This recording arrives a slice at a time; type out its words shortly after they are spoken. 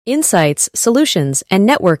Insights, solutions, and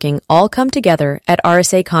networking all come together at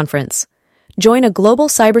RSA Conference. Join a global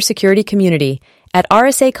cybersecurity community at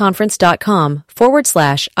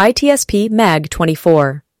rsaconference.com/ITSP Mag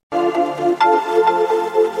 24.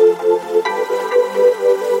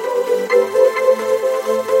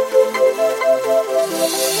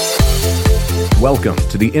 Welcome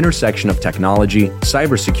to the intersection of technology,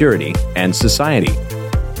 cybersecurity, and society.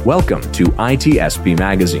 Welcome to ITSP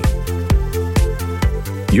Magazine.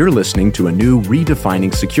 You're listening to a new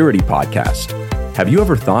Redefining Security podcast. Have you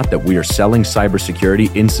ever thought that we are selling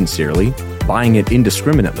cybersecurity insincerely, buying it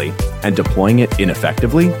indiscriminately, and deploying it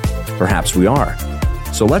ineffectively? Perhaps we are.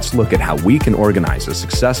 So let's look at how we can organize a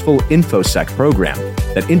successful InfoSec program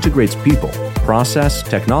that integrates people, process,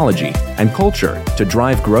 technology, and culture to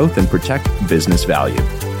drive growth and protect business value.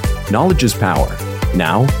 Knowledge is power,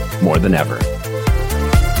 now more than ever.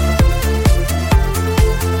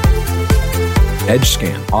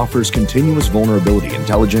 EdgeScan offers continuous vulnerability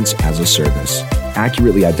intelligence as a service,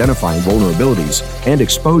 accurately identifying vulnerabilities and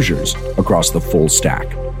exposures across the full stack.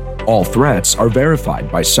 All threats are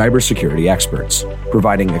verified by cybersecurity experts,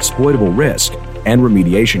 providing exploitable risk and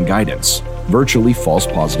remediation guidance, virtually false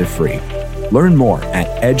positive free. Learn more at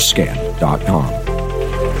edgescan.com.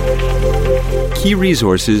 Key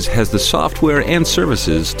Resources has the software and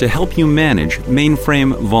services to help you manage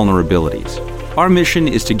mainframe vulnerabilities. Our mission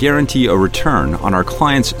is to guarantee a return on our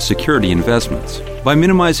clients' security investments by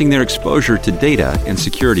minimizing their exposure to data and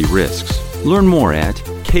security risks. Learn more at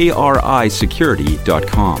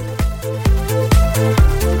krisecurity.com.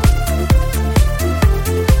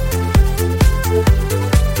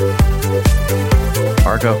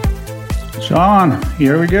 Marco. Sean,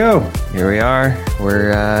 here we go. Here we are.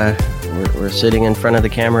 We're sitting in front of the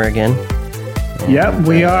camera again. Yep,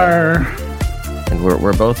 we are. And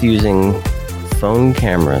we're both using phone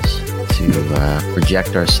cameras to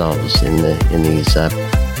project ourselves in these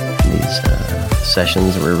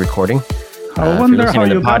sessions we're recording. I wonder how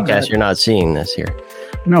you got that. You're not seeing this here.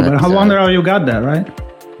 No, but I wonder how you got that, right?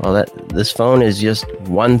 Well, this phone is just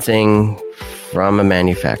one thing from a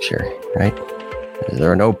manufacturer, right?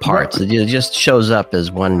 There are no parts. It just shows up as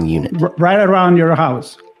one unit. Right around your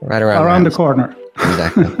house. Right around the corner.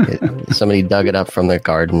 Exactly. Somebody dug it up from the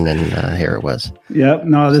garden, and here it was. Yep.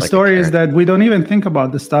 No, the story is that we don't even think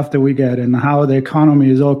about the stuff that we get and how the economy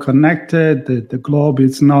is all connected. The globe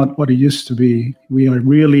is not what it used to be. We are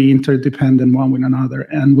really interdependent one with another.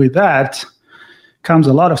 And with that comes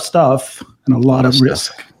a lot of stuff and a lot of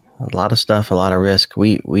risk. A lot of stuff, a lot of risk.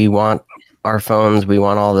 We want our phones. We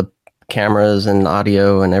want all the cameras and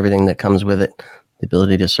audio and everything that comes with it. The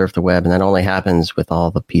ability to surf the web, and that only happens with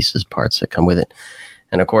all the pieces, parts that come with it.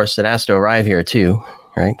 And of course, it has to arrive here too,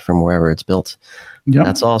 right? From wherever it's built. Yep.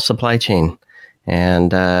 That's all supply chain.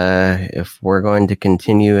 And if we're going to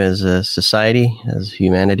continue as a society, as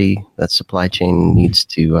humanity, that supply chain needs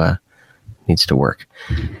to work.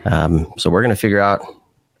 So we're going to figure out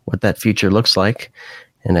what that future looks like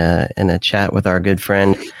in a chat with our good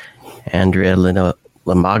friend Andrea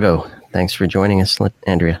Limbago. Thanks for joining us,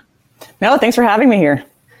 Andrea. No, thanks for having me here.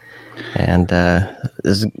 And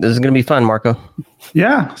this is going to be fun, Marco.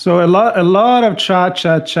 Yeah, so a lot of chat,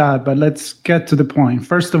 but let's get to the point.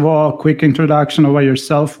 First of all, quick introduction about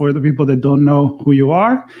yourself for the people that don't know who you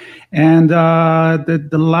are. And the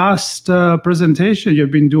last presentation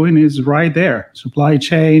you've been doing is right there. Supply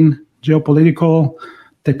chain, geopolitical,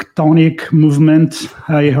 tectonic movement,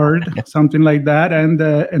 I heard, something like that.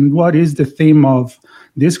 And what is the theme of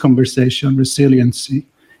this conversation? Resiliency.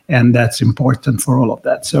 And that's important for all of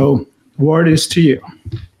that. So, word is to you.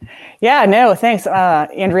 Yeah, no, thanks.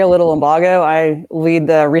 Andrea Limbago. I lead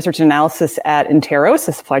the research and analysis at Interos,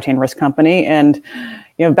 a supply chain risk company, and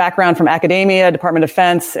background from academia, Department of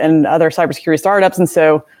Defense, and other cybersecurity startups. And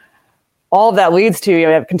so, all of that leads to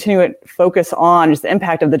have continued focus on just the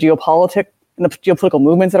impact of the geopolitical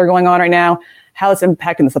movements that are going on right now, how it's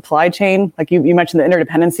impacting the supply chain. Like you mentioned, the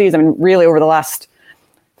interdependencies. I mean, really, over the last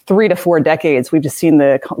 3 to 4 decades, we've just seen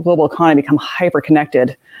the global economy become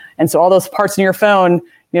hyper-connected. And so all those parts in your phone,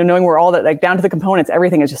 knowing where all that, like down to the components,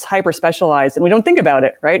 everything is just hyper-specialized, and we don't think about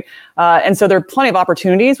it, right? And so there are plenty of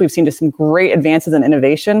opportunities. We've seen just some great advances in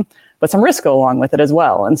innovation, but some risk go along with it as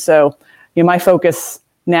well. And so, my focus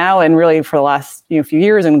now and really for the last few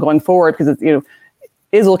years and going forward, because it's,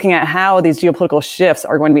 is looking at how these geopolitical shifts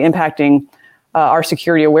are going to be impacting our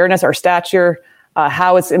security awareness, our stature,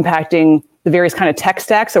 how it's impacting the various kind of tech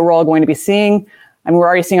stacks that we're all going to be seeing. I mean, we're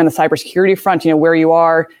already seeing on the cybersecurity front, where you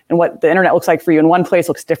are and what the internet looks like for you in one place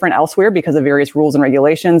looks different elsewhere because of various rules and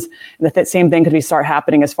regulations. And that same thing could start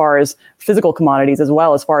happening as far as physical commodities as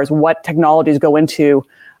well, as far as what technologies go into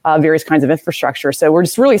various kinds of infrastructure. So we're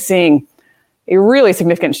just really seeing a really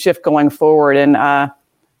significant shift going forward. And I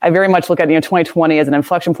very much look at 2020 as an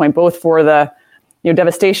inflection point, both for the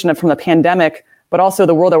devastation from the pandemic, but also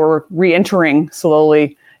the world that we're re-entering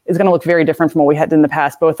slowly is going to look very different from what we had in the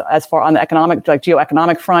past, both as far on the economic, like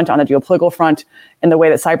geoeconomic front, on the geopolitical front, and the way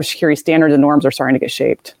that cybersecurity standards and norms are starting to get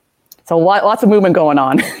shaped. So lots of movement going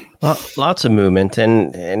on. Lots of movement,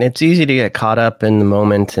 and it's easy to get caught up in the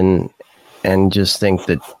moment and just think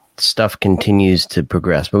that stuff continues to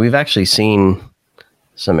progress. But we've actually seen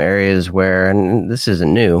some areas where, and this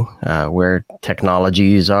isn't new, where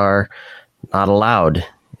technologies are not allowed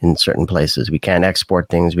in certain places. We can't export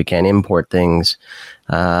things, we can't import things.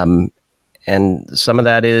 And some of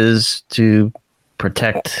that is to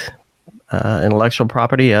protect intellectual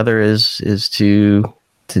property. Other is to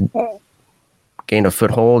gain a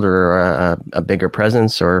foothold or a bigger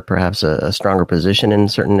presence, or perhaps a stronger position in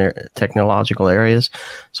certain technological areas.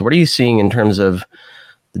 So what are you seeing in terms of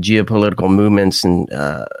the geopolitical movements and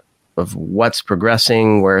of what's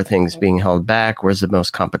progressing, where are things being held back, where's the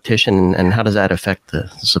most competition, and how does that affect the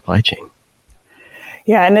supply chain?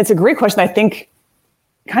 Yeah, and it's a great question. I think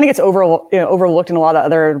kind of gets overlooked in a lot of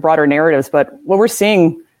other broader narratives, but what we're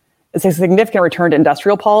seeing is a significant return to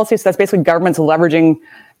industrial policy. So that's basically governments leveraging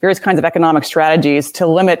various kinds of economic strategies to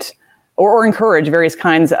limit or encourage various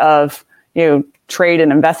kinds of trade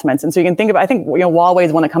and investments. And so you can think about, I think Huawei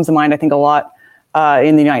is one that comes to mind, I think, a lot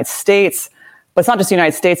in the United States, but it's not just the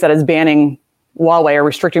United States that is banning Huawei or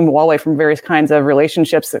restricting Huawei from various kinds of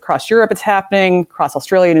relationships across Europe. It's happening across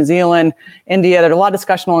Australia, New Zealand, India. There's a lot of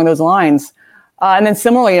discussion along those lines. And then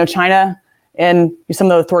similarly, China and some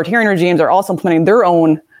of the authoritarian regimes are also implementing their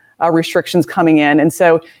own restrictions coming in. And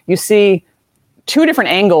so you see two different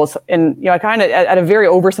angles. And kind of at a very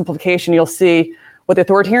oversimplification, you'll see what the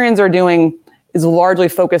authoritarians are doing is largely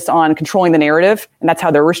focused on controlling the narrative, and that's how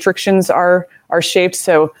their restrictions are shaped.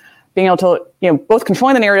 So being able to, both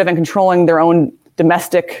controlling the narrative and controlling their own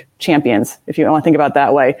domestic champions, if you want to think about it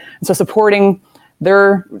that way. And so supporting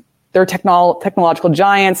their technological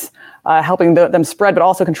giants, helping them spread, but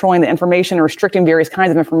also controlling the information and restricting various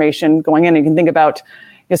kinds of information going in. And you can think about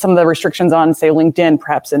some of the restrictions on, say, LinkedIn,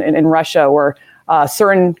 perhaps in Russia, or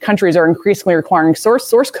certain countries are increasingly requiring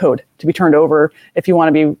source code to be turned over if you want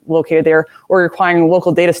to be located there, or requiring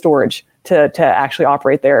local data storage to actually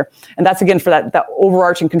operate there. And that's, again, for that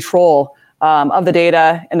overarching control of the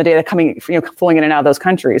data and the data coming, flowing in and out of those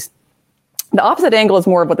countries. The opposite angle is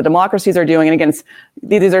more of what the democracies are doing. And again,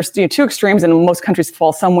 these are two extremes, and most countries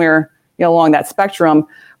fall somewhere along that spectrum,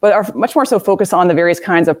 but are much more so focused on the various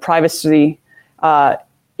kinds of privacy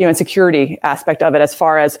and security aspect of it, as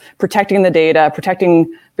far as protecting the data,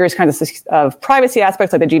 protecting various kinds of privacy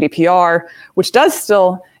aspects like the GDPR, which does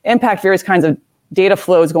still impact various kinds of data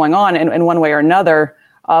flows going on in one way or another.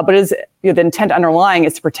 But is the intent underlying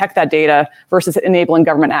is to protect that data versus enabling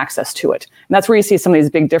government access to it. And that's where you see some of these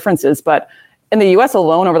big differences. But in the US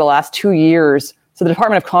alone, over the last 2 years, so the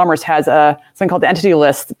Department of Commerce has something called the Entity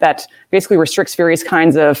List that basically restricts various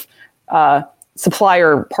kinds of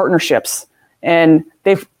supplier partnerships. And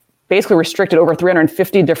they've basically restricted over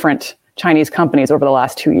 350 different Chinese companies over the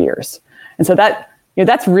last 2 years. And so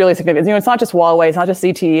that's really significant. It's not just Huawei, it's not just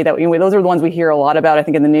ZTE. Those are the ones we hear a lot about, I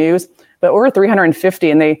think, in the news, but over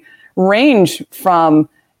 350. And they range from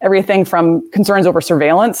everything from concerns over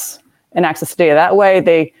surveillance and access to data that way.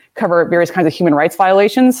 They cover various kinds of human rights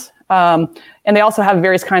violations. And they also have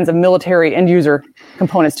various kinds of military end user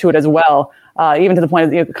components to it as well. Even to the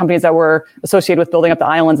point of companies that were associated with building up the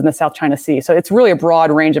islands in the South China Sea. So it's really a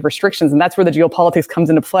broad range of restrictions, and that's where the geopolitics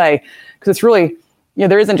comes into play, because it's really,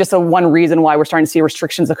 there isn't just one reason why we're starting to see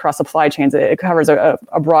restrictions across supply chains. It covers a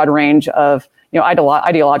broad range of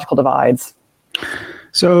ideological divides.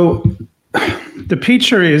 So the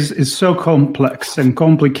picture is so complex and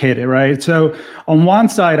complicated, right? So on one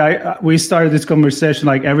side, we started this conversation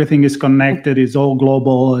like everything is connected, it's all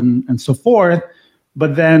global and so forth.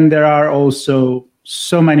 But then there are also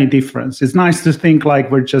so many differences. It's nice to think like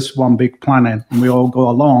we're just one big planet and we all go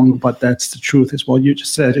along, but that's the truth, is what you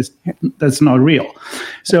just said, that's not real.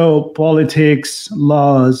 So politics,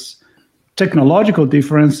 laws, technological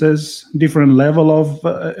differences, different level of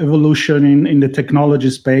evolution in the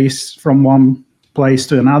technology space from one place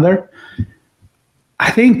to another.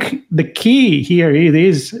 I think the key here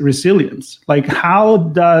is resilience. Like, how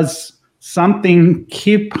does something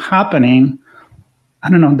keep happening? I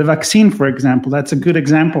don't know, the vaccine, for example, that's a good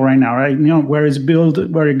example right now, right? Where it's built,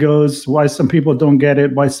 where it goes, why some people don't get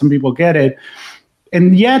it, why some people get it.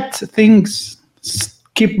 And yet things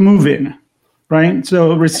keep moving, right?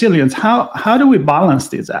 So resilience, how do we balance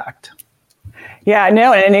this act? Yeah,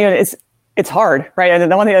 no, and it's hard, right? And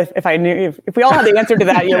the one thing, if we all had the answer to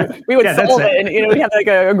that, we would solve it, and we'd have like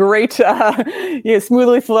a great,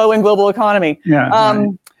 smoothly flowing global economy. Yeah.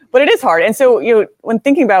 But it is hard, and so when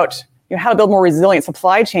thinking about how to build more resilient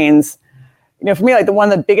supply chains, for me, like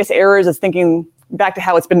one of the biggest errors is thinking back to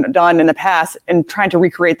how it's been done in the past and trying to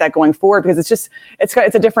recreate that going forward, because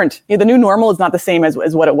it's a different. The new normal is not the same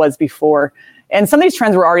as what it was before, and some of these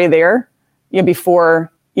trends were already there,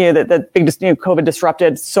 before. The big COVID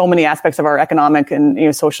disrupted so many aspects of our economic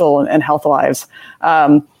and social and health lives.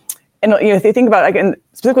 And if you think about, again,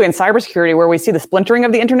 specifically in cybersecurity, where we see the splintering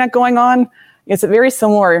of the internet going on, it's very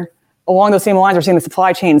similar along those same lines. We're seeing the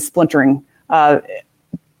supply chain splintering,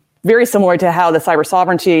 very similar to how the cyber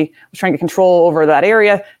sovereignty was trying to get control over that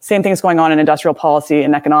area. Same thing is going on in industrial policy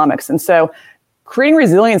and economics. And so creating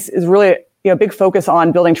resilience is really a big focus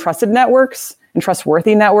on building trusted networks and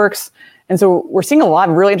trustworthy networks. And so we're seeing a lot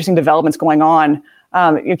of really interesting developments going on,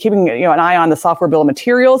 keeping an eye on the software bill of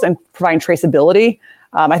materials and providing traceability.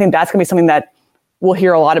 I think that's going to be something that we'll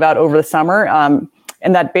hear a lot about over the summer.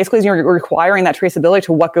 And that basically is requiring that traceability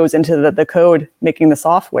to what goes into the code making the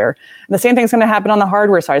software. And the same thing is going to happen on the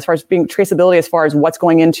hardware side, as far as being traceability, as far as what's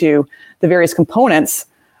going into the various components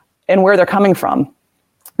and where they're coming from.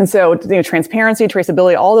 And so transparency,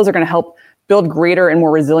 traceability, all those are going to help build greater and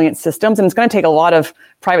more resilient systems. And it's going to take a lot of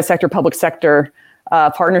private sector, public sector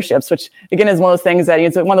partnerships, which again is one of those things that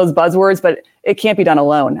it's one of those buzzwords, but it can't be done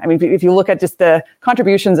alone. I mean, if you look at just the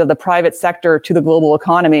contributions of the private sector to the global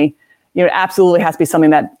economy, it absolutely has to be something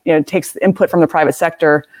that takes input from the private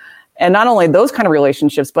sector, and not only those kind of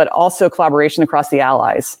relationships, but also collaboration across the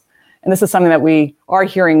allies. And this is something that we are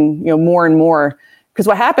hearing more and more, because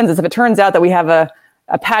what happens is if it turns out that we have a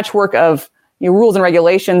patchwork of rules and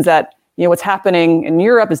regulations that what's happening in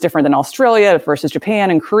Europe is different than Australia versus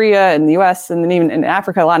Japan and Korea and the US and then even in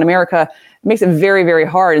Africa, Latin America, it makes it very, very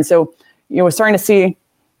hard. And so, we're starting to see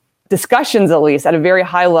discussions, at least at a very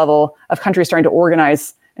high level, of countries starting to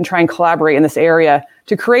organize and try and collaborate in this area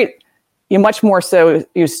to create much more so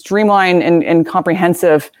streamlined and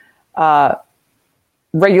comprehensive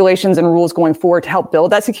regulations and rules going forward to help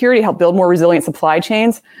build that security, help build more resilient supply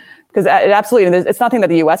chains. Because it's nothing that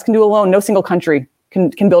the US can do alone. No single country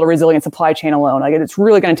can build a resilient supply chain alone. Like, it's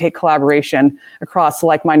really going to take collaboration across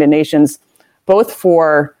like-minded nations, both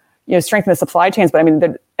for strengthen the supply chains, but I mean,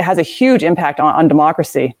 it has a huge impact on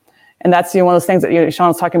democracy. And that's one of those things that Sean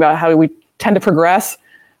was talking about, how we tend to progress.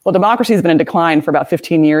 Well, democracy has been in decline for about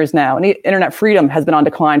 15 years now, and internet freedom has been on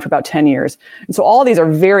decline for about 10 years. And so all of these are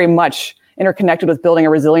very much interconnected with building a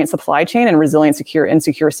resilient supply chain and resilient, secure, and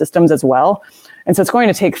secure systems as well. And so it's going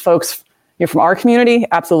to take folks from our community,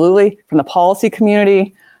 absolutely, from the policy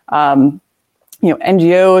community,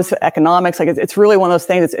 NGOs, economics. Like, it's really one of those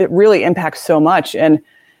things. It really impacts so much, and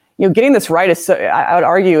getting this right is, I would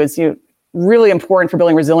argue, is really important for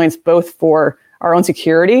building resilience, both for our own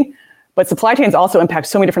security, but supply chains also impact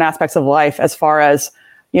so many different aspects of life, as far as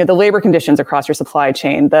the labor conditions across your supply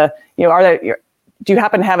chain. Do you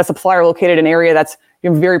happen to have a supplier located in an area that's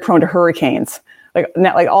very prone to hurricanes?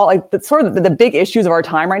 The big issues of our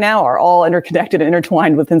time right now are all interconnected and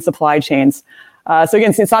intertwined within supply chains. So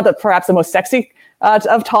again, it's not perhaps the most sexy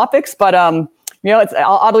of topics, but it's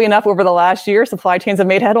oddly enough, over the last year, supply chains have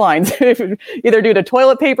made headlines, either due to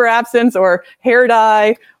toilet paper absence or hair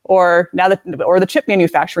dye, or the chip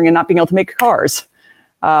manufacturing and not being able to make cars.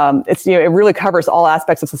 It really covers all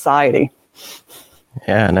aspects of society.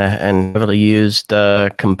 Yeah, and able to use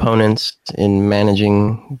the components in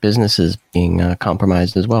managing businesses being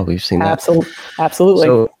compromised as well. We've seen that.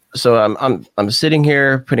 Absolutely. So I'm sitting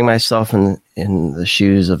here putting myself in the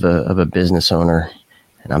shoes of a business owner,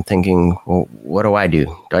 and I'm thinking, well, what do I do?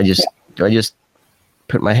 Do I just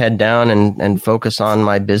put my head down and focus on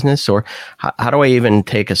my business, or how do I even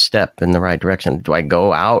take a step in the right direction? Do I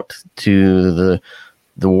go out to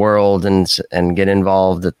the world and get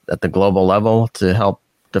involved at the global level to help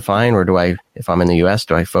define, or if I'm in the US,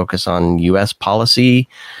 do I focus on US policy,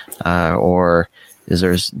 or is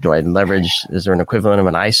there an equivalent of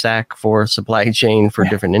an ISAC for supply chain for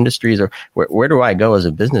different industries, or where do I go as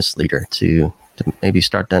a business leader to maybe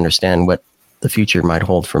start to understand what the future might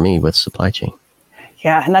hold for me with supply chain?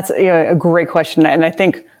 Yeah, and that's a great question, and I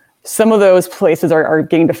think some of those places are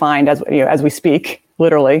getting defined as we speak,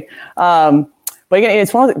 literally. But again,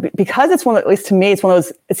 it's because it's one of, at least to me, it's one of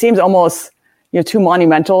those, it seems almost too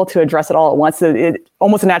monumental to address it all at once.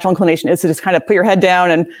 Almost a natural inclination is to just kind of put your head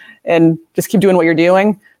down and just keep doing what you're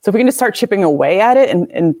doing. So if we can just start chipping away at it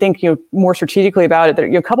and think more strategically about it,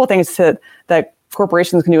 there are a couple of things that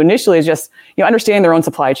corporations can do initially is just understanding their own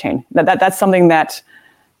supply chain. That's something that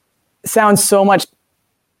sounds so much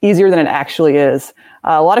easier than it actually is.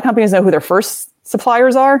 A lot of companies know who their first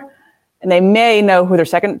suppliers are, and they may know who their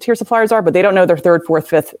second tier suppliers are, but they don't know their third, fourth,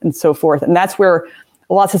 fifth, and so forth. And that's where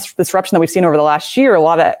a lot of disruption that we've seen over the last year, a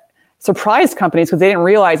lot of surprised companies because they didn't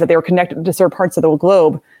realize that they were connected to certain parts of the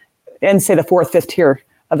globe and say the fourth, fifth tier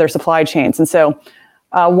of their supply chains. And so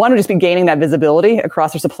one would just be gaining that visibility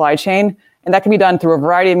across their supply chain. And that can be done through a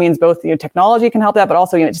variety of means. Both technology can help that, but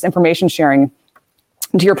also just information sharing.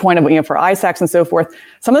 And to your point of for ISACs and so forth,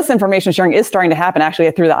 some of this information sharing is starting to happen actually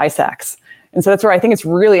through the ISACs. And so that's where I think it's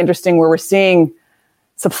really interesting where we're seeing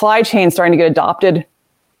supply chains starting to get adopted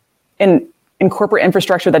in corporate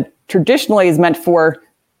infrastructure that traditionally is meant for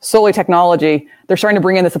solely technology. They're starting to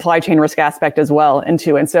bring in the supply chain risk aspect as well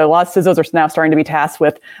into it. And so a lot of CISOs are now starting to be tasked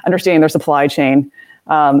with understanding their supply chain.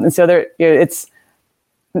 And so it's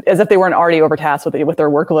as if they weren't already overtasked with their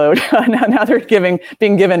workload. now they're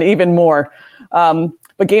being given even more.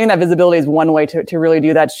 But gaining that visibility is one way to really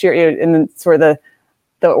do that. And sort of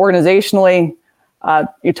the organizationally,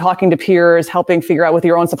 you're talking to peers, helping figure out with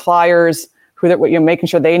your own suppliers who you're making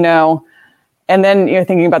sure they know. And then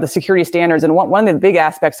thinking about the security standards. And one of the big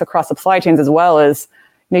aspects across supply chains as well is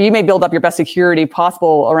you may build up your best security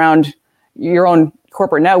possible around your own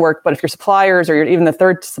corporate network, but if your suppliers or even the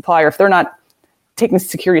third supplier, if they're not taking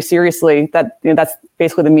security seriously, that's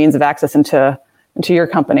basically the means of access into your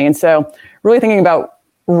company. And so really thinking about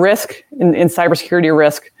risk in cybersecurity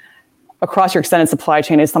risk across your extended supply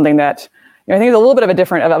chain is something that I think is a little bit of a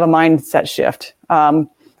different of a mindset shift,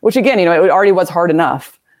 which again, it already was hard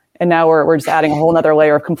enough. And now we're just adding a whole other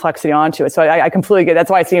layer of complexity onto it. So I completely get.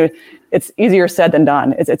 That's why I see it's easier said than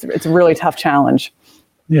done. It's a really tough challenge.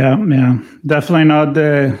 Yeah, definitely not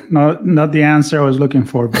the answer I was looking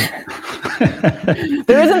for. But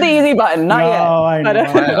there isn't the easy button, not yet. I know.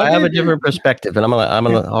 I have a different perspective, and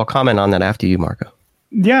I'll comment on that after you, Marco.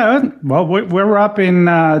 Yeah, well, we're wrapping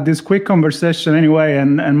this quick conversation anyway,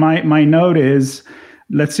 and my note is,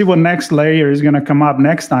 let's see what next layer is going to come up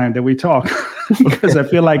next time that we talk, because I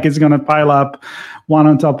feel like it's going to pile up one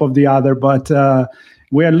on top of the other. But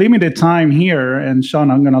we are limited time here, and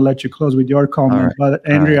Sean, I'm going to let you close with your comment. Right. But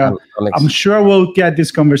Andrea, right. I'm sure we'll get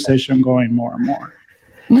this conversation going more and more.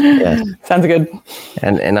 Yes. Sounds good.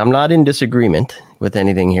 And I'm not in disagreement with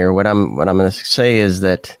anything here. What I'm going to say is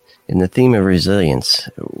that in the theme of resilience,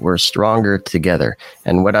 we're stronger together.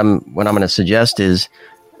 And what I'm going to suggest is,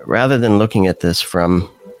 rather than looking at this from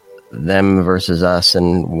them versus us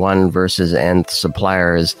and one versus nth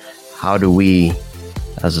supplier, is how do we,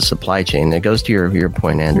 as a supply chain, it goes to your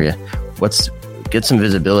point, Andrea, get some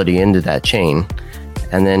visibility into that chain,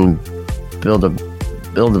 and then build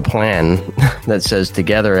a plan that says,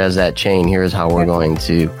 together as that chain, here's how we're going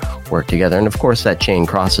to work together. And of course, that chain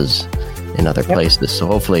crosses in other places. So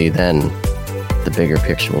hopefully then the bigger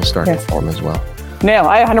picture will start to form as well. No,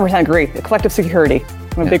 I 100% agree. Collective security.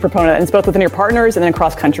 I'm a big proponent, and it's both within your partners and then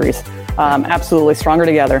across countries. Absolutely, stronger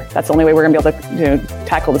together. That's the only way we're going to be able to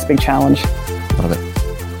tackle this big challenge. Love it.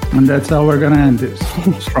 And that's how we're going to end this.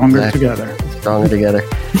 Stronger together. Stronger together.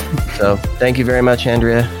 So thank you very much,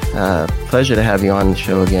 Andrea. Pleasure to have you on the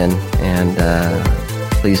show again, and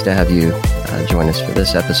pleased to have you join us for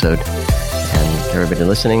this episode. And to everybody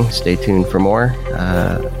listening, stay tuned for more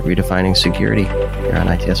Redefining Security here on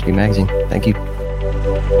ITSP Magazine. Thank you.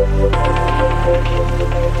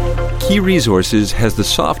 Key Resources has the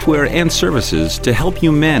software and services to help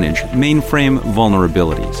you manage mainframe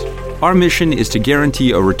vulnerabilities. Our mission is to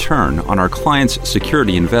guarantee a return on our clients'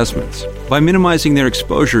 security investments by minimizing their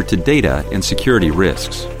exposure to data and security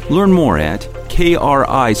risks. Learn more at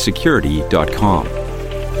krisecurity.com.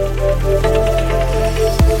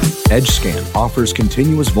 EdgeScan offers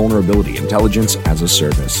continuous vulnerability intelligence as a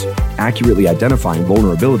service, accurately identifying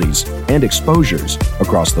vulnerabilities and exposures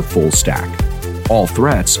across the full stack. All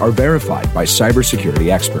threats are verified by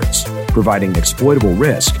cybersecurity experts, providing exploitable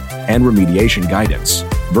risk and remediation guidance,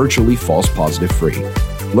 virtually false positive free.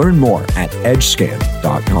 Learn more at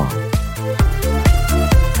edgescan.com.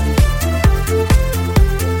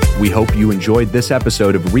 We hope you enjoyed this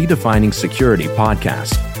episode of Redefining Security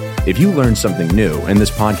podcast. If you learned something new and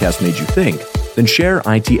this podcast made you think, then share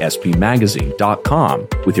itspmagazine.com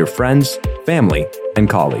with your friends, family, and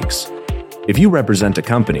colleagues. If you represent a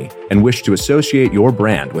company and wish to associate your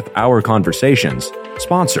brand with our conversations,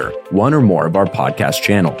 sponsor one or more of our podcast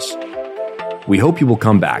channels. We hope you will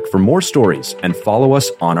come back for more stories and follow us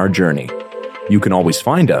on our journey. You can always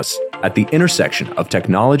find us at the intersection of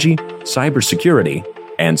technology, cybersecurity,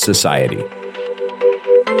 and society.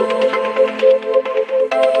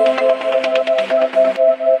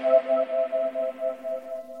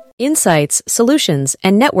 Insights, solutions,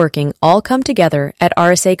 and networking all come together at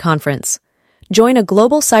RSA Conference. Join a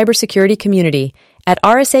global cybersecurity community at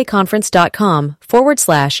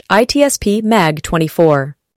rsaconference.com/ITSP Mag 24.